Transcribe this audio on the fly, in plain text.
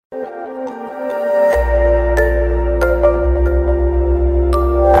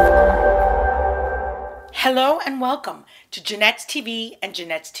Hello and welcome to Jeanette's TV and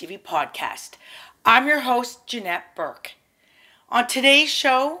Jeanette's TV podcast. I'm your host, Jeanette Burke. On today's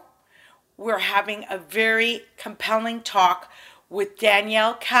show, we're having a very compelling talk with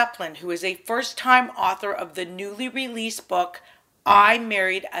Danielle Kaplan, who is a first-time author of the newly released book, I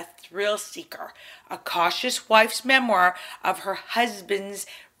Married a Thrill Seeker, a cautious wife's memoir of her husband's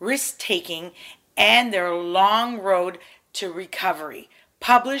risk-taking and their long road to recovery.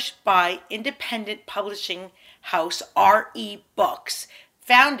 Published by independent publishing house RE Books,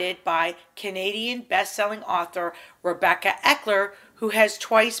 founded by Canadian best-selling author Rebecca Eckler, who has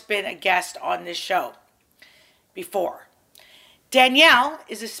twice been a guest on this show before. Danielle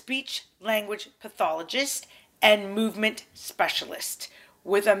is a speech language pathologist and movement specialist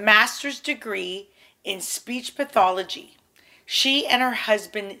with a master's degree in speech pathology. She and her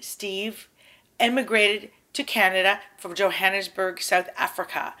husband, Steve, immigrated to Canada from Johannesburg, South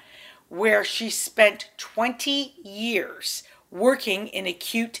Africa, where she spent 20 years working in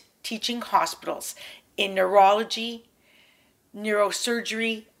acute teaching hospitals in neurology,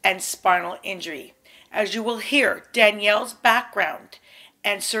 neurosurgery, and spinal injury. As you will hear, Danielle's background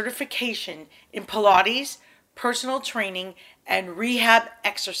and certification in Pilates, personal training, and rehab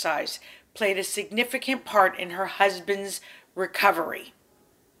exercise played a significant part in her husband's recovery.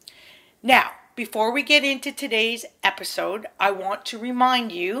 Now, before we get into today's episode, I want to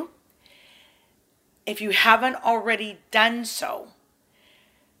remind you, if you haven't already done so,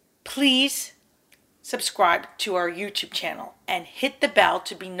 please subscribe to our YouTube channel and hit the bell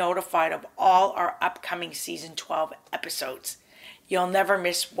to be notified of all our upcoming Season 12 episodes. You'll never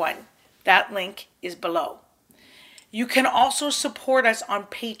miss one. That link is below. You can also support us on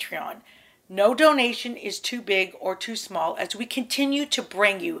Patreon. No donation is too big or too small as we continue to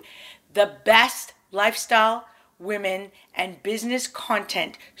bring you the best lifestyle, women, and business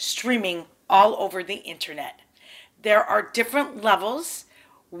content streaming all over the internet. There are different levels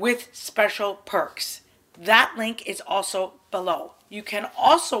with special perks. That link is also below. You can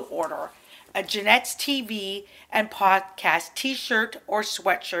also order a Jeanette's TV and podcast t-shirt or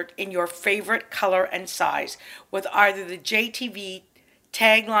sweatshirt in your favorite color and size with either the JTV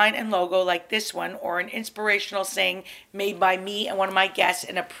tagline and logo like this one, or an inspirational saying made by me and one of my guests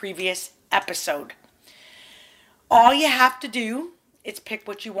in a previous episode. All you have to do is pick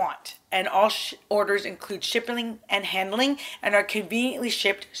what you want, and all orders include shipping and handling and are conveniently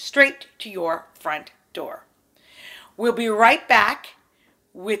shipped straight to your front door. We'll be right back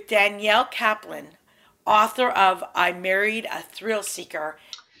with Danielle Kaplan, author of I Married a Thrill Seeker.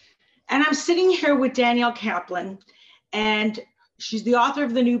 And I'm sitting here with Danielle Kaplan, and she's the author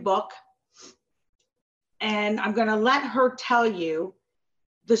of the new book, and I'm going to let her tell you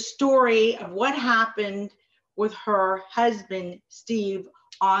the story of what happened with her husband, Steve,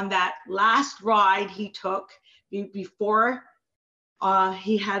 on that last ride he took before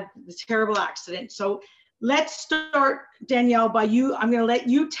he had the terrible accident. So let's start, Danielle, by you. I'm going to let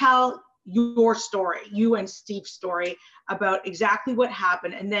you tell your story, you and Steve's story, about exactly what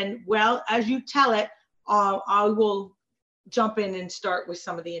happened. And then, well, as you tell it, I will jump in and start with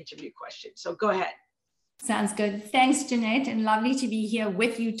some of the interview questions. So go ahead. Sounds good. Thanks, Jeanette, and lovely to be here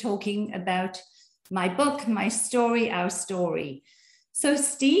with you talking about my book, my story, our story. So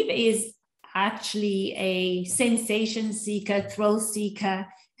Steve is actually a sensation seeker, thrill seeker,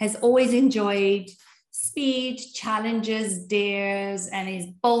 has always enjoyed speed, challenges, dares, and is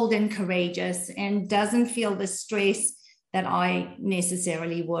bold and courageous and doesn't feel the stress that I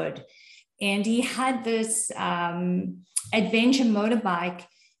necessarily would. And he had this adventure motorbike,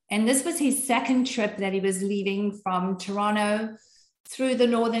 and this was his second trip that he was leaving from Toronto through the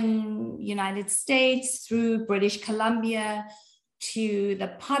northern United States, through British Columbia, to the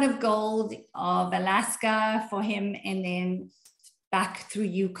pot of gold of Alaska for him, and then back through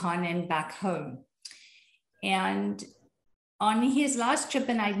Yukon and back home. And on his last trip,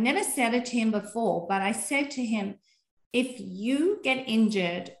 and I'd never said it to him before, but I said to him, if you get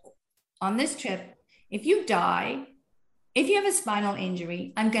injured on this trip, if you die, if you have a spinal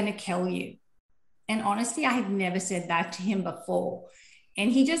injury, I'm going to kill you. And honestly, I had never said that to him before.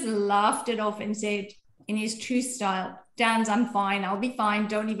 And he just laughed it off and said, in his true style, Dans, I'm fine. I'll be fine.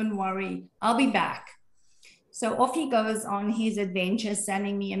 Don't even worry. I'll be back. So off he goes on his adventure,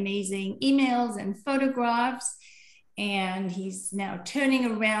 sending me amazing emails and photographs. And he's now turning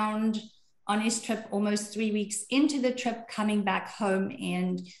around on his trip, almost 3 weeks into the trip, coming back home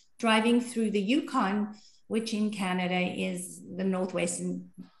and driving through the Yukon, which in Canada is the Northwestern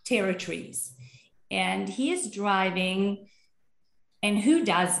Territories. And he is driving, and who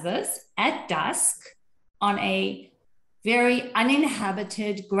does this at dusk on a very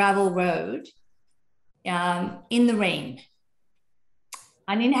uninhabited gravel road in the rain,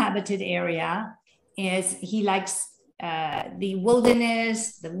 uninhabited area, as he likes the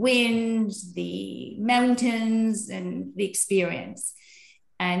wilderness, the winds, the mountains, and the experience.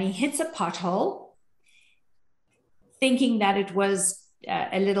 And he hits a pothole, thinking that it was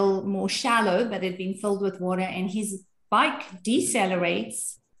a little more shallow, but it had been filled with water, and his bike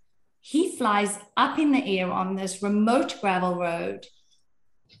decelerates. He flies up in the air on this remote gravel road,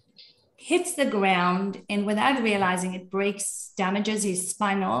 hits the ground, and without realizing it, damages his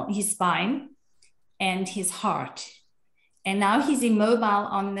spine and his heart. And now he's immobile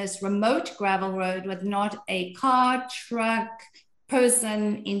on this remote gravel road with not a car, truck,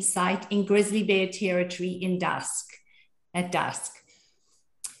 person in sight, in grizzly bear territory at dusk.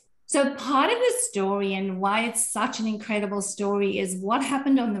 So part of the story, and why it's such an incredible story, is what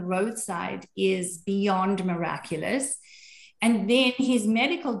happened on the roadside is beyond miraculous. And then his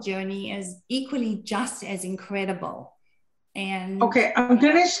medical journey is equally just as incredible. And okay, I'm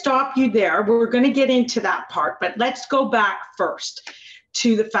going to stop you there. We're going to get into that part, but let's go back first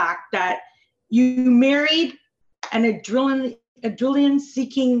to the fact that you married an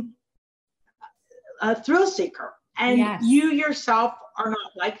adrenaline-seeking thrill seeker, and yes. You yourself are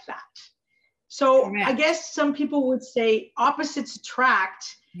not like that. So Correct. I guess some people would say opposites attract.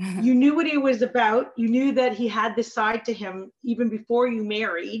 You knew what he was about. You knew that he had this side to him even before you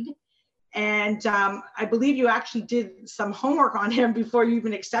married. And I believe you actually did some homework on him before you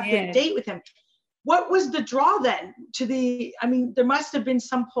even accepted a date with him. What was the draw then there must have been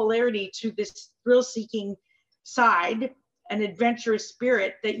some polarity to this thrill-seeking side, an adventurous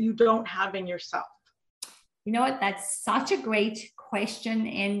spirit that you don't have in yourself. You know what? That's such a great question,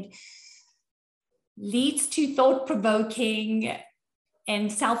 and leads to thought-provoking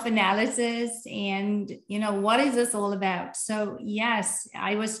and self-analysis, and what is this all about? So yes,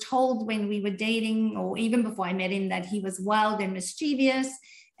 I was told when we were dating, or even before I met him, that he was wild and mischievous,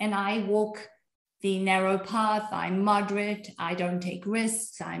 and I walk the narrow path. I'm moderate. I don't take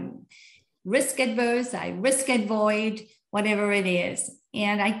risks. I'm risk adverse. I risk avoid whatever it is.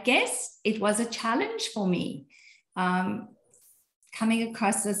 And I guess it was a challenge for me, coming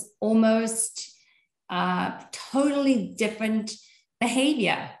across this almost totally different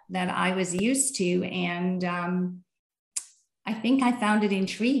behavior that I was used to. And I think I found it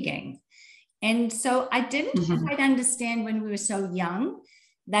intriguing. And so I didn't quite understand when we were so young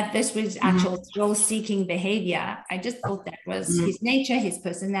that this was actual thrill-seeking behavior. I just thought that was his nature, his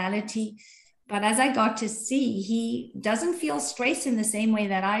personality. But as I got to see, he doesn't feel stress in the same way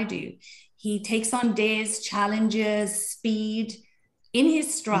that I do. He takes on dares, challenges, speed in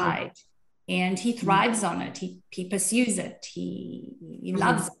his stride. And he thrives on it. He pursues it. He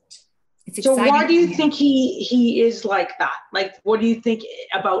loves it. It's exciting. So why do you think he is like that? Like, what do you think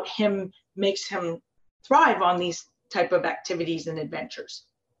about him makes him thrive on these type of activities and adventures?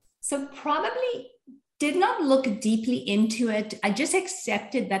 So probably did not look deeply into it. I just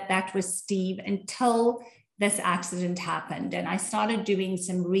accepted that was Steve until this accident happened. And I started doing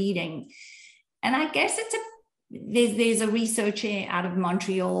some reading. And I guess there's a researcher out of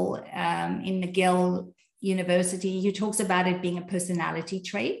Montreal in McGill University who talks about it being a personality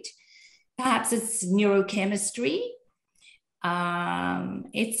trait. Perhaps it's neurochemistry.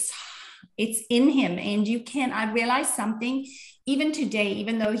 It's in him. And I realized something even today,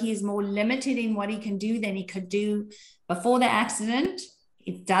 even though he is more limited in what he can do than he could do before the accident,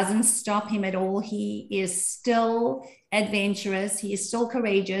 it doesn't stop him at all. He is still adventurous. He is still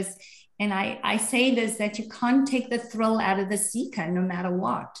courageous. And I say this, that you can't take the thrill out of the seeker no matter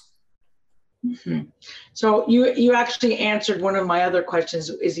what. So you actually answered one of my other questions.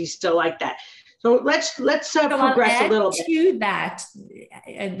 Is he still like that? So let's progress a little bit. To that,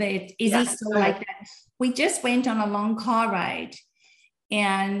 is he still like that? We just went on a long car ride,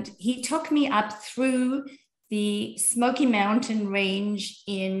 and he took me up through the Smoky Mountain Range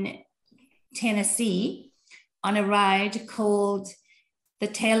in Tennessee on a ride called The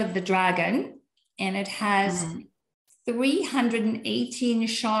Tail of the Dragon, and it has 318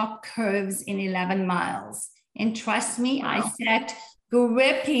 sharp curves in 11 miles. And trust me, I sat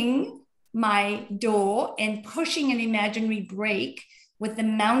gripping my door and pushing an imaginary brake with the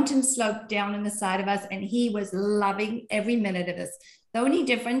mountain slope down on the side of us, and he was loving every minute of this. The only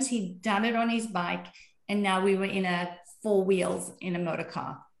difference, he'd done it on his bike, and now we were in a 4 wheels in a motor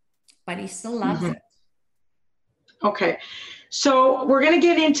car, but he still loves it. Okay. So we're going to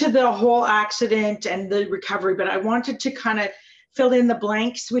get into the whole accident and the recovery, but I wanted to kind of fill in the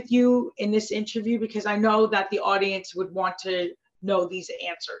blanks with you in this interview because I know that the audience would want to know these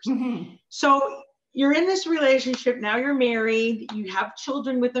answers. So you're in this relationship, now you're married, you have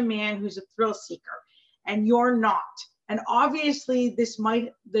children with a man who's a thrill seeker. and you're not. And obviously this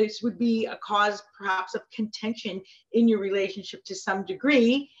would be a cause perhaps of contention in your relationship to some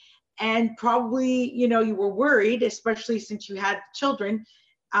degree. And probably, you know, you were worried, especially since you had children.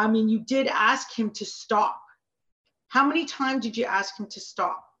 I mean, you did ask him to stop. How many times did you ask him to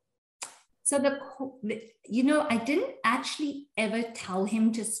stop? So you know, I didn't actually ever tell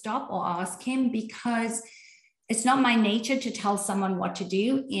him to stop or ask him, because it's not my nature to tell someone what to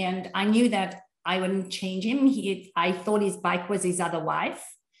do. And I knew that I wouldn't change him. I thought his bike was his other wife.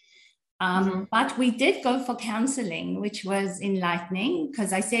 But we did go for counseling, which was enlightening,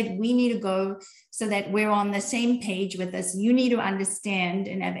 because I said, we need to go so that we're on the same page with this. You need to understand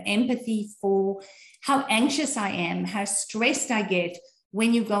and have empathy for how anxious I am, how stressed I get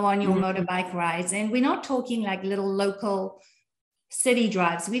when you go on your motorbike rides. And we're not talking like little local city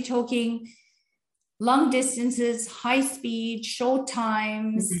drives. We're talking long distances, high speed, short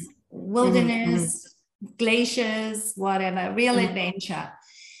times, wilderness, glaciers, whatever, real adventure.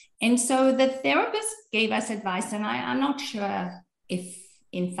 And so the therapist gave us advice, and I'm not sure if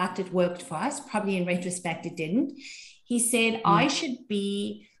in fact it worked for us. Probably in retrospect it didn't. He said I should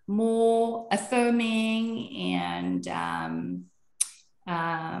be more affirming and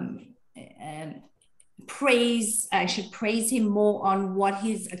I should praise him more on what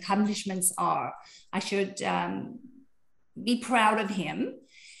his accomplishments are. I should be proud of him.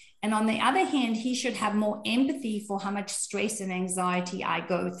 And on the other hand, he should have more empathy for how much stress and anxiety I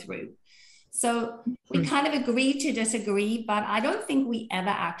go through. So we kind of agreed to disagree, but I don't think we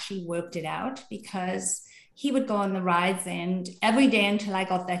ever actually worked it out, because he would go on the rides, and every day until I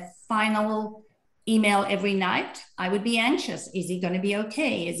got that final email every night, I would be anxious. Is he going to be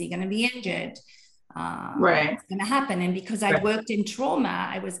okay? Is he going to be injured? What's going to happen? And because I'd worked in trauma,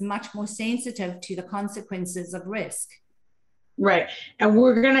 I was much more sensitive to the consequences of risk. Right. And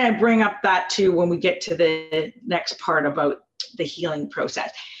we're going to bring up that too when we get to the next part about the healing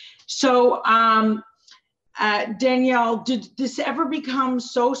process. So, Danielle, did this ever become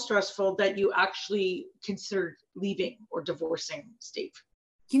so stressful that you actually considered leaving or divorcing Steve?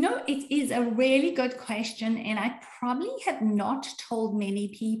 You know, it is a really good question, and I probably have not told many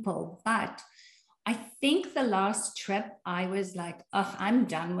people, but I think the last trip I was like, oh, I'm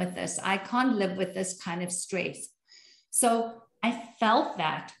done with this. I can't live with this kind of stress. So I felt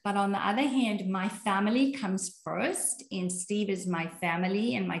that, but on the other hand, my family comes first, and Steve is my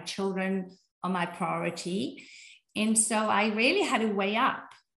family, and my children are my priority. And so I really had to weigh up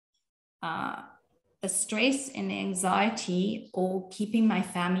the stress and anxiety or keeping my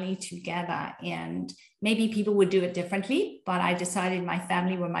family together. And maybe people would do it differently, but I decided my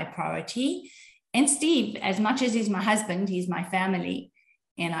family were my priority. And Steve, as much as he's my husband, he's my family,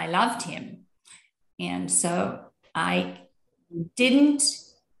 and I loved him. And so I didn't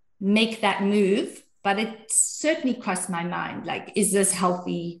make that move, but it certainly crossed my mind, like, is this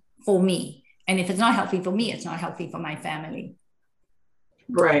healthy for me? And if it's not healthy for me, it's not healthy for my family.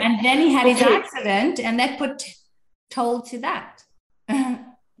 Right. And then he had his accident, and that put toll to that.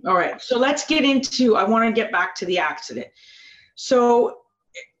 All right. So let's get into, I want to get back to the accident. So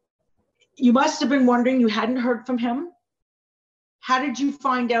you must have been wondering, you hadn't heard from him. How did you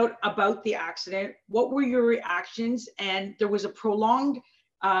find out about the accident? What were your reactions? And there was a prolonged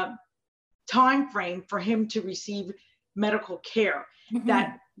time frame for him to receive medical care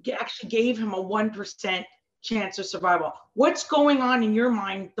that actually gave him a 1% chance of survival. What's going on in your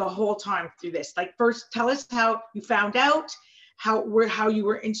mind the whole time through this? Like, first, tell us how you found out, how you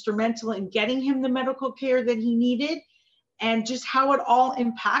were instrumental in getting him the medical care that he needed, and just how it all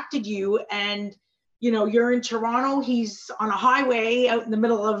impacted you. And you know, you're in Toronto, he's on a highway out in the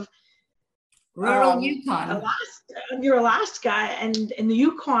middle of rural Yukon. Near Alaska, and in the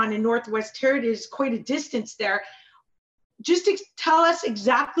Yukon in Northwest Territory is quite a distance there. Just tell us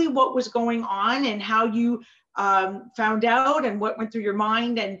exactly what was going on and how you found out and what went through your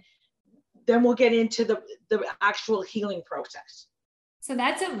mind, and then we'll get into the actual healing process. So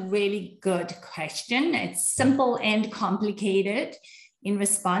that's a really good question. It's simple and complicated. In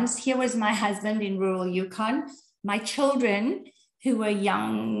response, here was my husband in rural Yukon. My children, who were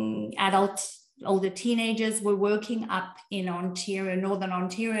young adult, older teenagers, were working up in Ontario, Northern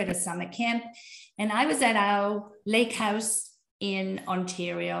Ontario, at a summer camp. And I was at our lake house in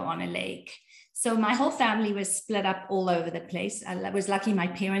Ontario on a lake. So my whole family was split up all over the place. I was lucky my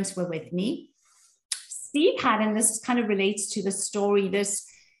parents were with me. Steve had, and this kind of relates to the story, this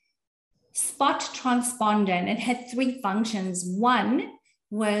spot transponder, and it had three functions. One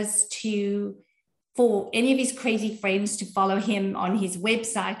was for any of his crazy friends to follow him on his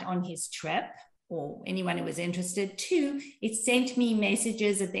website on his trip, or anyone who was interested. Two, it sent me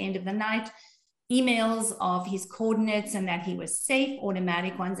messages at the end of the night emails of his coordinates and that he was safe,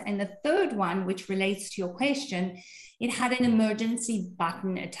 automatic ones. And the third one, which relates to your question, it had an emergency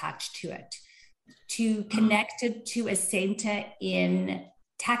button attached to it to connect it to a center in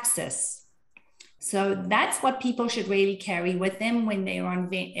Texas. So that's what people should really carry with them when they're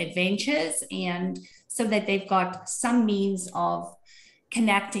on adventures, and so that they've got some means of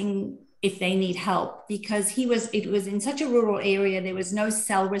connecting if they need help, because it was in such a rural area, there was no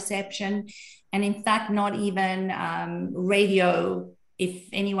cell reception, and in fact, not even radio. If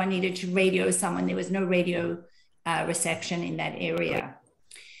anyone needed to radio someone, there was no radio reception in that area.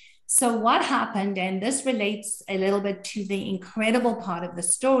 So what happened, and this relates a little bit to the incredible part of the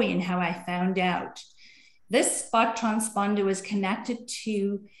story and how I found out, this spot transponder was connected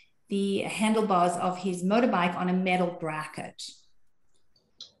to the handlebars of his motorbike on a metal bracket.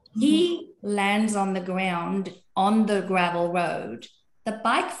 He lands on the ground on the gravel road. The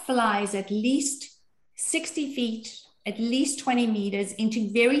bike flies at least 60 feet, at least 20 meters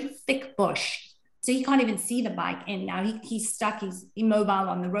into very thick bush. So he can't even see the bike. And now he's stuck, he's immobile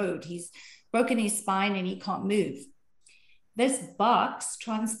on the road. He's broken his spine and he can't move. This box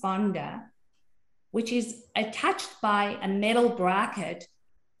transponder, which is attached by a metal bracket,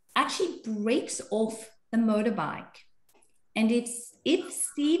 actually breaks off the motorbike. And if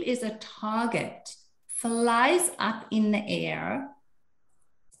Steve is a target, flies up in the air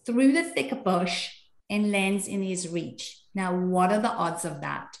through the thick bush and lands in his reach. Now, what are the odds of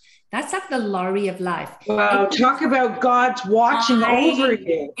that? That's like the lottery of life. Wow, talk about God's watching over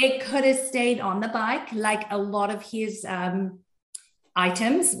you. It could have stayed on the bike, like a lot of his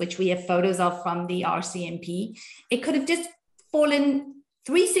items, which we have photos of from the RCMP. It could have just fallen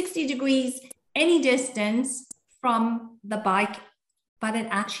 360 degrees, any distance from the bike, but it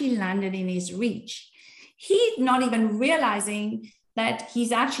actually landed in his reach. He's not even realizing that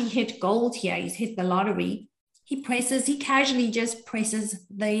he's actually hit gold here. He's hit the lottery. He casually just presses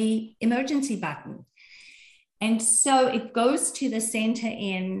the emergency button. And so it goes to the center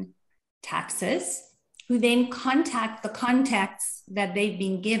in Texas, who then contact the contacts that they've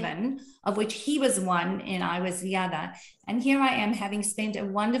been given, of which he was one and I was the other. And here I am, having spent a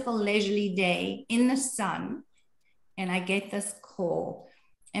wonderful leisurely day in the sun, and I get this call.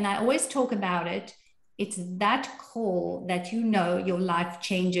 And I always talk about it. It's that call that you know your life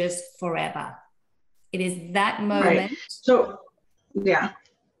changes forever. It is that moment. Right. So, yeah.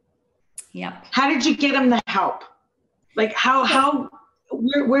 Yep. How did you get him the help? Like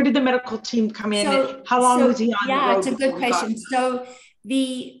where did the medical team come in? And how long was he on the road? Yeah, it's a good question. So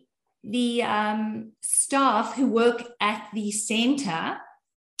the staff who work at the center,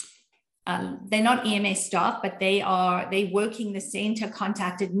 they're not EMS staff, but they working the center,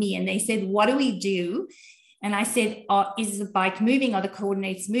 contacted me and they said, what do we do? And I said, is the bike moving? Are the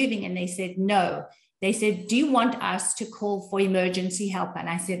coordinates moving? And they said, no. They said, do you want us to call for emergency help? And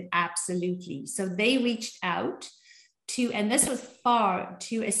I said, absolutely. So they reached out and this was far,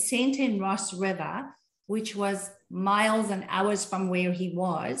 to a center in Ross River, which was miles and hours from where he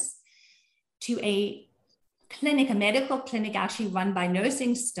was, to a clinic, a medical clinic actually run by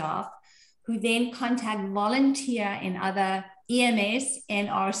nursing staff, who then contact volunteer and other EMS and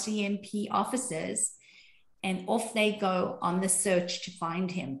RCMP officers, and off they go on the search to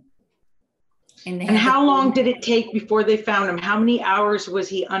find him. And how long did it take before they found him? How many hours was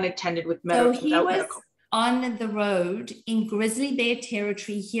he unattended with medical? So he was on the road in grizzly bear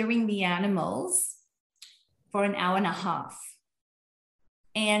territory, hearing the animals, for an hour and a half.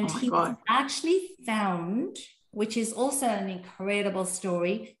 And he was actually found, which is also an incredible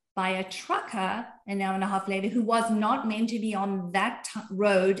story, by a trucker an hour and a half later, who was not meant to be on that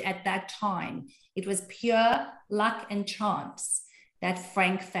road at that time. It was pure luck and chance that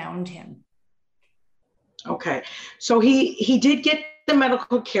Frank found him. Okay, so he did get the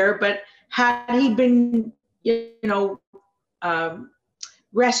medical care, but had he been,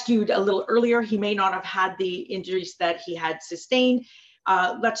 rescued a little earlier, he may not have had the injuries that he had sustained.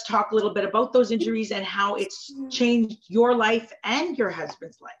 Let's talk a little bit about those injuries and how it's changed your life and your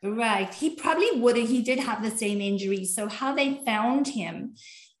husband's life. Right, he probably would have. He did have the same injuries. So how they found him,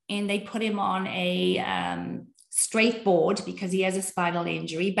 and they put him on a straight board because he has a spinal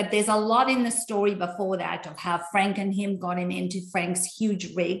injury. But there's a lot in the story before that of how Frank and him got him into Frank's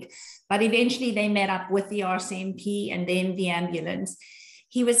huge rig. But eventually they met up with the RCMP and then the ambulance.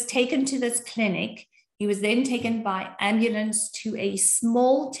 He was taken to this clinic. He was then taken by ambulance to a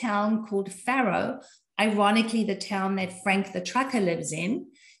small town called Faro, ironically the town that Frank the trucker lives in.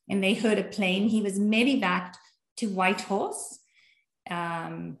 And they heard a plane. He was medevaced to Whitehorse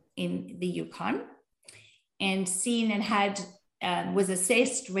in the Yukon, and seen and had was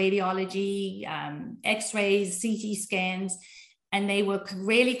assessed, radiology, x-rays, CT scans, and they were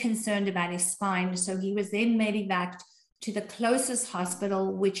really concerned about his spine. So he was then medevaced to the closest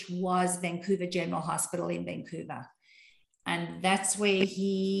hospital, which was Vancouver General Hospital in Vancouver. And that's where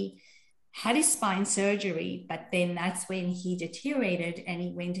he had his spine surgery, but then that's when he deteriorated and he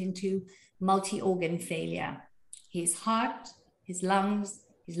went into multi-organ failure. His heart, his lungs,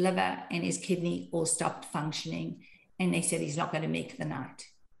 his liver, and his kidney all stopped functioning. And they said he's not going to make the night.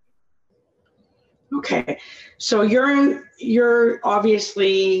 Okay, so you're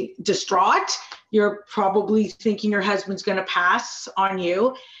obviously distraught. You're probably thinking your husband's going to pass on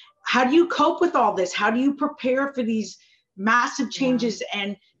you. How do you cope with all this? How do you prepare for these massive changes? Yeah.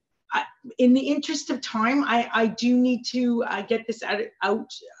 And in the interest of time, I do need to get this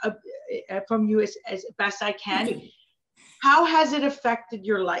out from you as best I can. How has it affected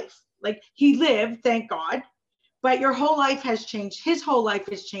your life? Like, he lived, thank God, but your whole life has changed. His whole life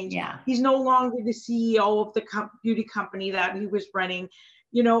has changed. Yeah. He's no longer the CEO of the beauty company that he was running.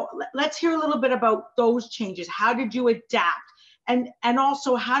 You know, let's hear a little bit about those changes. How did you adapt? And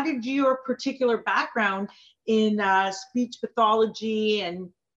also, how did your particular background in speech pathology and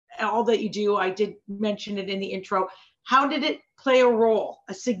all that you do, I did mention it in the intro, how did it play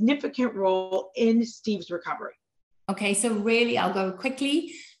a significant role in Steve's recovery? Okay, so really, I'll go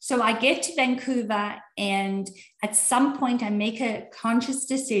quickly. So I get to Vancouver, and at some point I make a conscious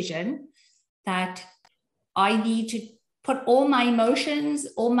decision that I need to put all my emotions,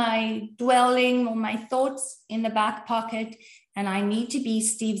 all my dwelling, all my thoughts in the back pocket, and I need to be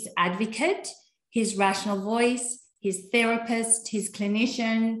Steve's advocate, his rational voice, his therapist, his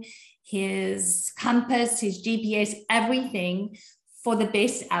clinician, his compass, his GPS, everything for the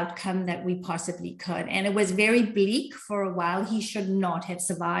best outcome that we possibly could. And it was very bleak for a while. He should not have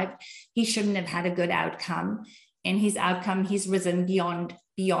survived. He shouldn't have had a good outcome. And his outcome, he's risen beyond.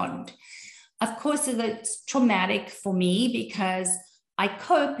 Of course, it's traumatic for me because I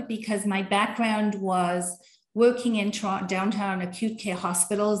cope because my background was working in downtown acute care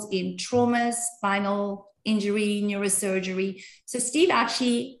hospitals in trauma, spinal injury, neurosurgery. So Steve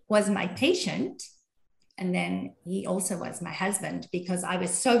actually was my patient. And then he also was my husband because I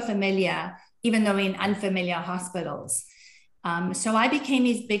was so familiar, even though in unfamiliar hospitals. So I became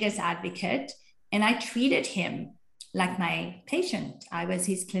his biggest advocate, and I treated him like my patient. I was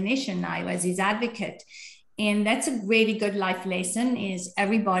his clinician. I was his advocate. And that's a really good life lesson is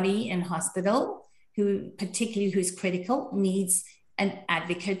everybody in hospital, particularly who's critical, needs an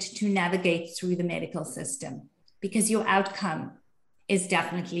advocate to navigate through the medical system because your outcome is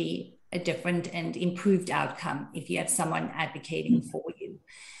definitely a different and improved outcome if you have someone advocating for you.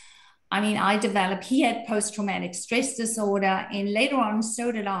 I mean, he had post-traumatic stress disorder, and later on,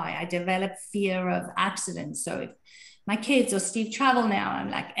 so did I. I developed fear of accidents. So if my kids or Steve travel now, I'm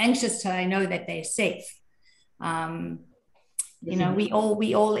like anxious till I know that they're safe. You know, we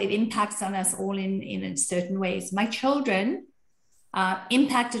all, it impacts on us all in certain ways. My children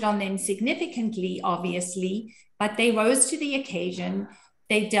impacted on them significantly, obviously, but they rose to the occasion.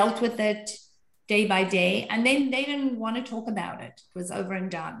 They dealt with it day by day, and then they didn't want to talk about it. It was over and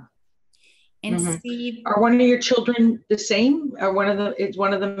done. And Steve, are one of your children the same? Is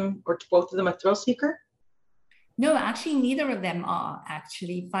one of them or both of them a thrill seeker? No, actually, neither of them are.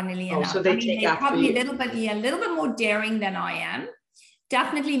 Actually, funnily enough, so they're probably a little bit more daring than I am.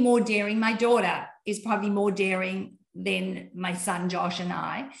 Definitely more daring. My daughter is probably more daring than my son Josh and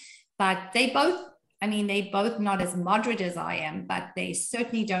I, but they both not as moderate as I am, but they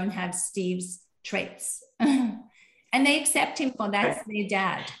certainly don't have Steve's traits. And they accept him for that's their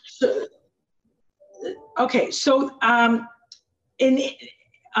dad. So I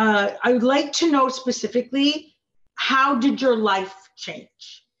would like to know specifically, how did your life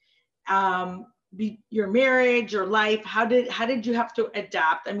change? Your marriage, your life, how did you have to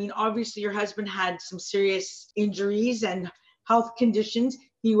adapt? I mean, obviously your husband had some serious injuries and health conditions.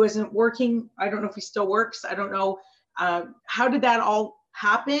 He wasn't working. I don't know if he still works. I don't know. How did that all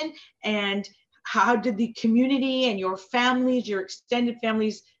happen? And how did the community and your families, your extended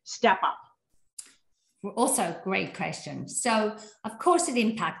families, step up? Also, great question. So, of course, it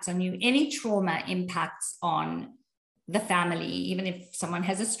impacts on you. Any trauma impacts on the family, even if someone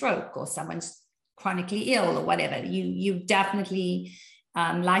has a stroke or someone's chronically ill or whatever. You definitely,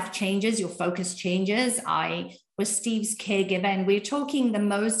 life changes, your focus changes. I was Steve's caregiver, and we're talking the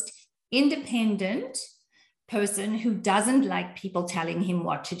most independent person who doesn't like people telling him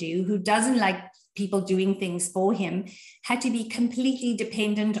what to do, who doesn't like people doing things for him, had to be completely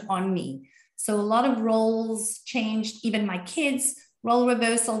dependent on me. So a lot of roles changed, even my kids, role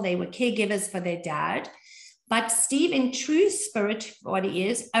reversal, they were caregivers for their dad. But Steve, in true spirit, what he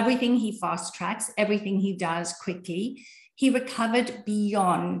is, everything he fast tracks, everything he does quickly, he recovered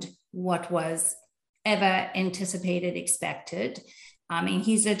beyond what was ever anticipated, expected. I mean,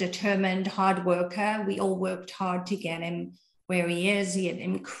 he's a determined hard worker. We all worked hard to get him where he is. He had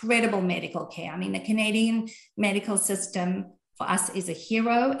incredible medical care. I mean, the Canadian medical system for us is a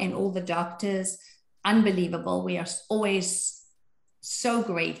hero, and all the doctors, unbelievable. We are always so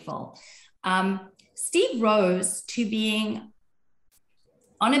grateful. Steve rose to being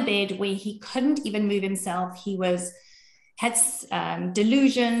on a bed where he couldn't even move himself. He had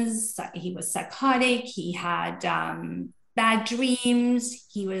delusions. He was psychotic. He had bad dreams.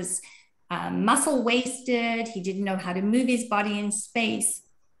 He was muscle wasted. He didn't know how to move his body in space.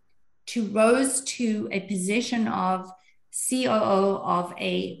 To rose to a position of COO of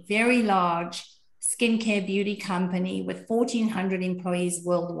a very large skincare beauty company with 1,400 employees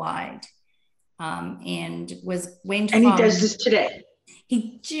worldwide. And he does this today.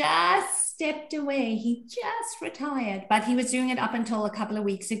 He just stepped away. He just retired, but he was doing it up until a couple of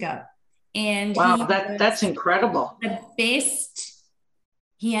weeks ago. And wow, that's incredible. The best.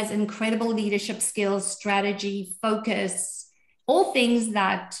 He has incredible leadership skills, strategy, focus, all things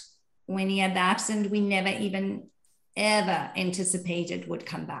that when he had the accident, we never even ever anticipated would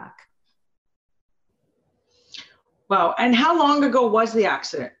come back. Wow. And how long ago was the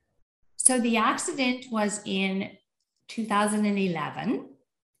accident? So the accident was in 2011,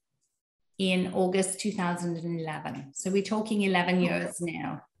 in August 2011. So we're talking 11 years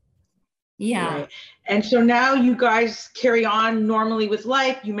now. Yeah. Right. And so now you guys carry on normally with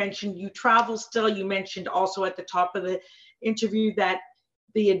life. You mentioned you travel still. You mentioned also at the top of the interview that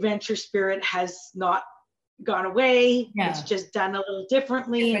the adventure spirit has not gone away. No. It's just done a little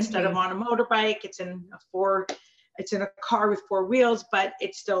differently. Instead of on a motorbike, it's in a car with 4 wheels, but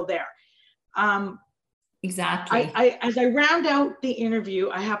it's still there. Exactly. As I round out the interview,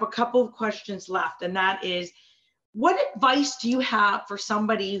 I have a couple of questions left, and that is, what advice do you have for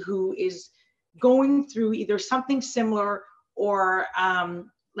somebody who is going through either something similar or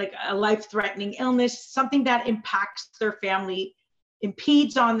like a life-threatening illness, something that impacts their family,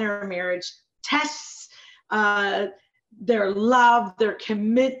 impedes on their marriage, tests their love, their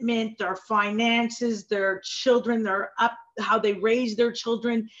commitment, their finances, their children, how they raise their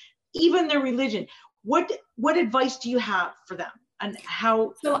children, even their religion? What advice do you have for them, and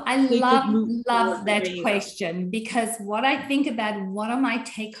how? So I love that question, because what I think about, what are my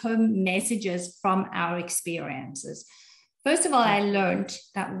take-home messages from our experiences? First of all, I learned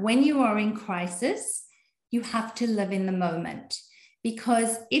that when you are in crisis, you have to live in the moment,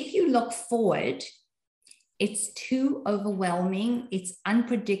 because if you look forward, it's too overwhelming, it's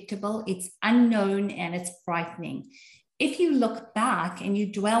unpredictable, it's unknown, and it's frightening. If you look back and you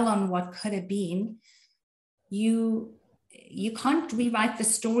dwell on what could have been, you can't rewrite the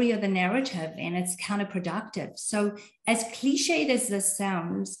story or the narrative, and it's counterproductive. So as cliched as this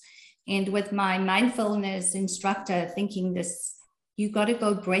sounds, and with my mindfulness instructor thinking this, you got to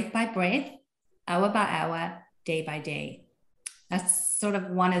go breath by breath, hour by hour, day by day. That's sort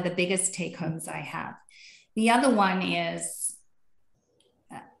of one of the biggest take homes I have. The other one is,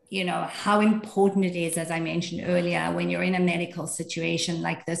 how important it is, as I mentioned earlier, when you're in a medical situation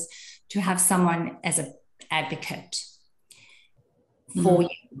like this, to have someone as an advocate for you,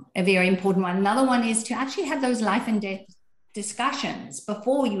 a very important one. Another one is to actually have those life and death discussions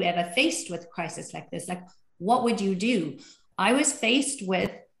before you ever faced with a crisis like this. Like, what would you do? I was faced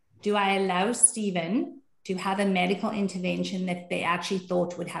with, do I allow Stephen to have a medical intervention that they actually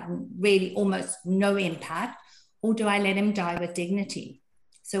thought would have really almost no impact, or do I let him die with dignity?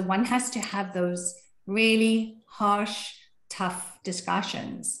 So one has to have those really harsh, tough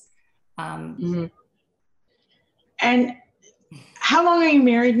discussions. And how long are you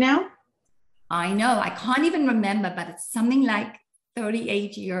married now? I know, I can't even remember, but it's something like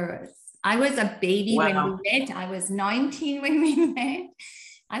 38 years. I was a baby when we met. I was 19 when we met.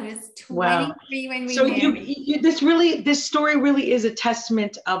 I was 23 when we met. So this story really is a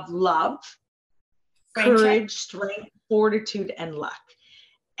testament of love, courage, strength, fortitude, and luck.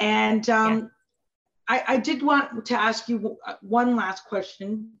 And I did want to ask you one last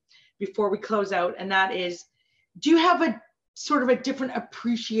question before we close out, and that is, do you have a sort of a different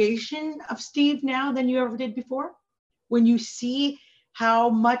appreciation of Steve now than you ever did before? When you see how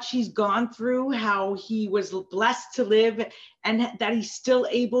much he's gone through, how he was blessed to live, and that he's still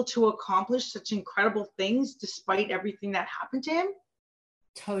able to accomplish such incredible things despite everything that happened to him?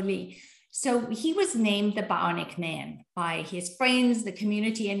 Totally. So he was named the Bionic Man by his friends, the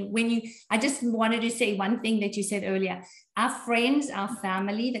community. And I just wanted to say one thing that you said earlier, our friends, our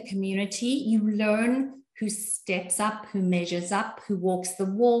family, the community, you learn who steps up, who measures up, who walks the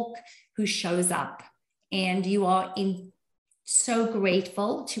walk, who shows up. And you are so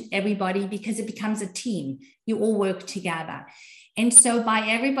grateful to everybody because it becomes a team. You all work together. And so by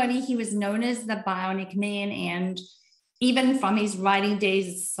everybody, he was known as the Bionic Man. And even from his writing days,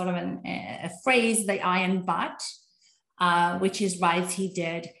 it's sort of a phrase, the Iron Butt, which is rides he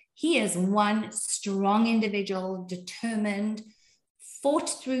did. He is one strong individual, determined, fought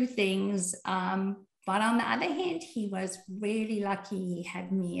through things. But on the other hand, he was really lucky he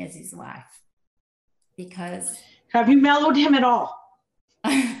had me as his wife. Because have you mellowed him at all?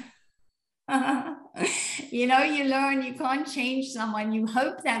 You know, you learn you can't change someone. You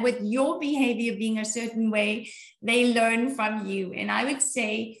hope that with your behavior being a certain way, they learn from you. And I would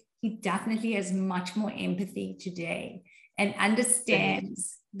say he definitely has much more empathy today and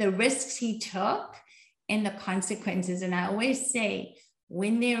understands the risks he took and the consequences. And I always say,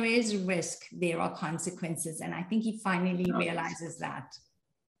 when there is risk, there are consequences. And I think he finally realizes that.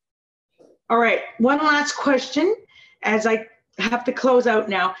 All right, one last question as I have to close out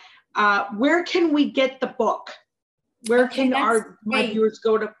now. Where can we get the book? Where can my viewers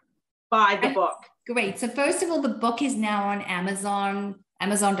go to buy the book? Great. So first of all, the book is now on Amazon,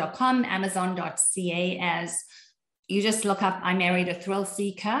 Amazon.com, Amazon.ca. As you just look up I Married a Thrill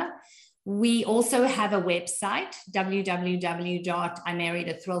Seeker. We also have a website,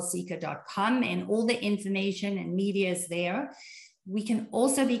 www.imarriedathrillseeker.com, and all the information and media is there. We can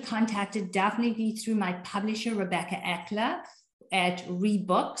also be contacted definitely through my publisher, Rebecca Eckler, at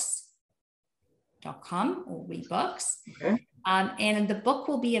rebooks.com or rebooks. Okay. And the book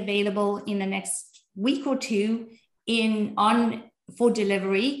will be available in the next week or two for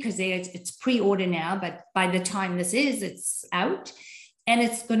delivery, because it's pre-order now, but by the time this is, it's out. And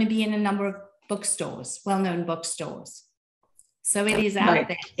it's going to be in a number of bookstores, well-known bookstores. So it is out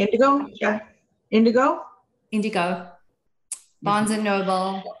there. Indigo? Yeah. Indigo? Barnes &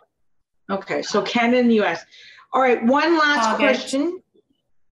 Noble. Okay, so Canada and the US. All right, one last question.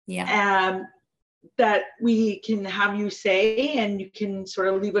 Yeah. That we can have you say, and you can sort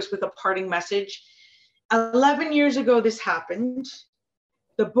of leave us with a parting message. 11 years ago, this happened.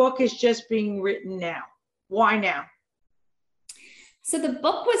 The book is just being written now. Why now? So the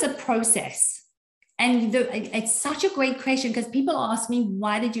book was a process. And it's such a great question because people ask me,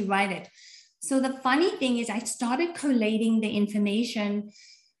 why did you write it? So the funny thing is I started collating the information.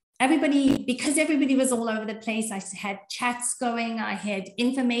 Because everybody was all over the place. I had chats going, I had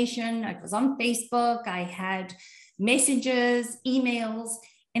information, I was on Facebook, I had messages, emails.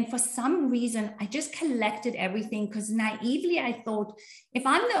 And for some reason, I just collected everything because naively I thought, if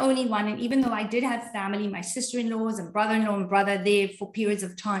I'm the only one, and even though I did have family, my sister-in-laws and brother-in-law and brother there for periods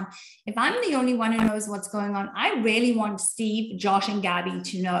of time, if I'm the only one who knows what's going on, I really want Steve, Josh, and Gabby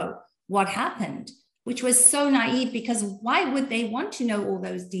to know what happened, which was so naive because why would they want to know all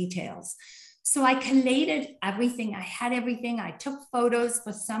those details? So I collated everything. I had everything. I took photos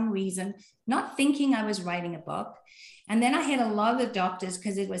for some reason, not thinking I was writing a book. And then I had a lot of the doctors,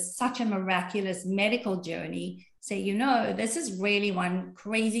 because it was such a miraculous medical journey, say, you know, this is really one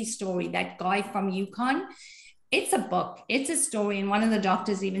crazy story. That guy from Yukon, it's a book, it's a story. And one of the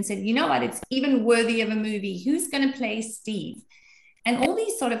doctors even said, you know what, it's even worthy of a movie. Who's going to play Steve? And all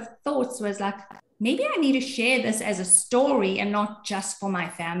these sort of thoughts was like, maybe I need to share this as a story and not just for my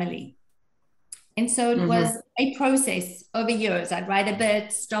family. And so it was a process over years. I'd write a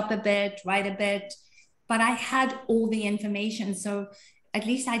bit, stop a bit, write a bit, but I had all the information. So at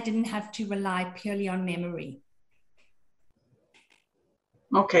least I didn't have to rely purely on memory.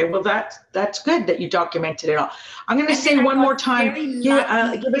 Okay, well, that's good that you documented it all. I'm going to say one more time,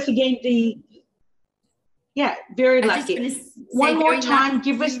 give us again the, very lucky. One more time,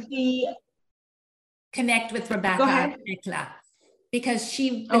 give us the... Connect with Rebecca Eckler, because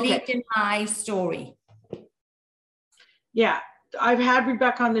she believed in my story. Yeah, I've had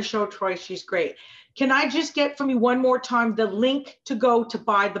Rebecca on the show twice. She's great. Can I just get from you one more time the link to go to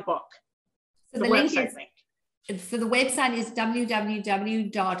buy the book? So the website link. So the website is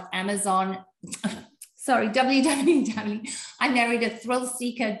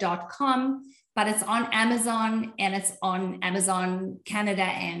www.imarriedathrillseeker.com, but it's on Amazon, and it's on Amazon Canada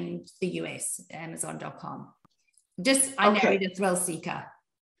and the US, Amazon.com. Just I Married a Thrill Seeker.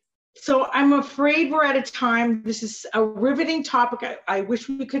 So I'm afraid we're out of time. This is a riveting topic. I wish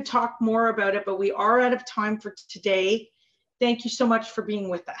we could talk more about it, but we are out of time for today. Thank you so much for being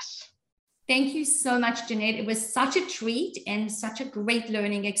with us. Thank you so much, Jeanette. It was such a treat and such a great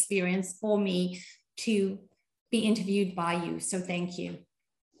learning experience for me to be interviewed by you. So thank you.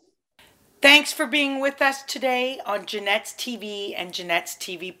 Thanks for being with us today on Jeanette's TV and Jeanette's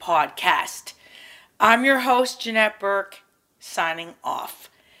TV podcast. I'm your host, Jeanette Burke, signing off.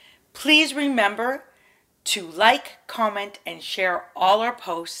 Please remember to like, comment, and share all our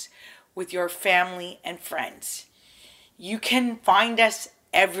posts with your family and friends. You can find us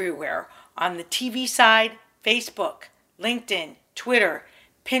everywhere on the TV side: Facebook, LinkedIn, Twitter,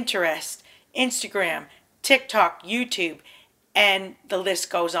 Pinterest, Instagram, TikTok, YouTube, and the list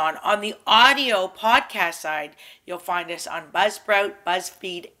goes on. On the audio podcast side, you'll find us on Buzzsprout,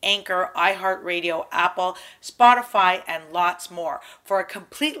 BuzzFeed, Anchor, iHeartRadio, Apple, Spotify, and lots more. For a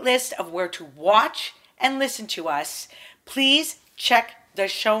complete list of where to watch and listen to us, please check the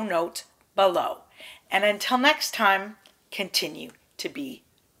show notes below. And until next time, continue to be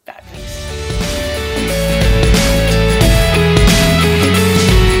fabulous.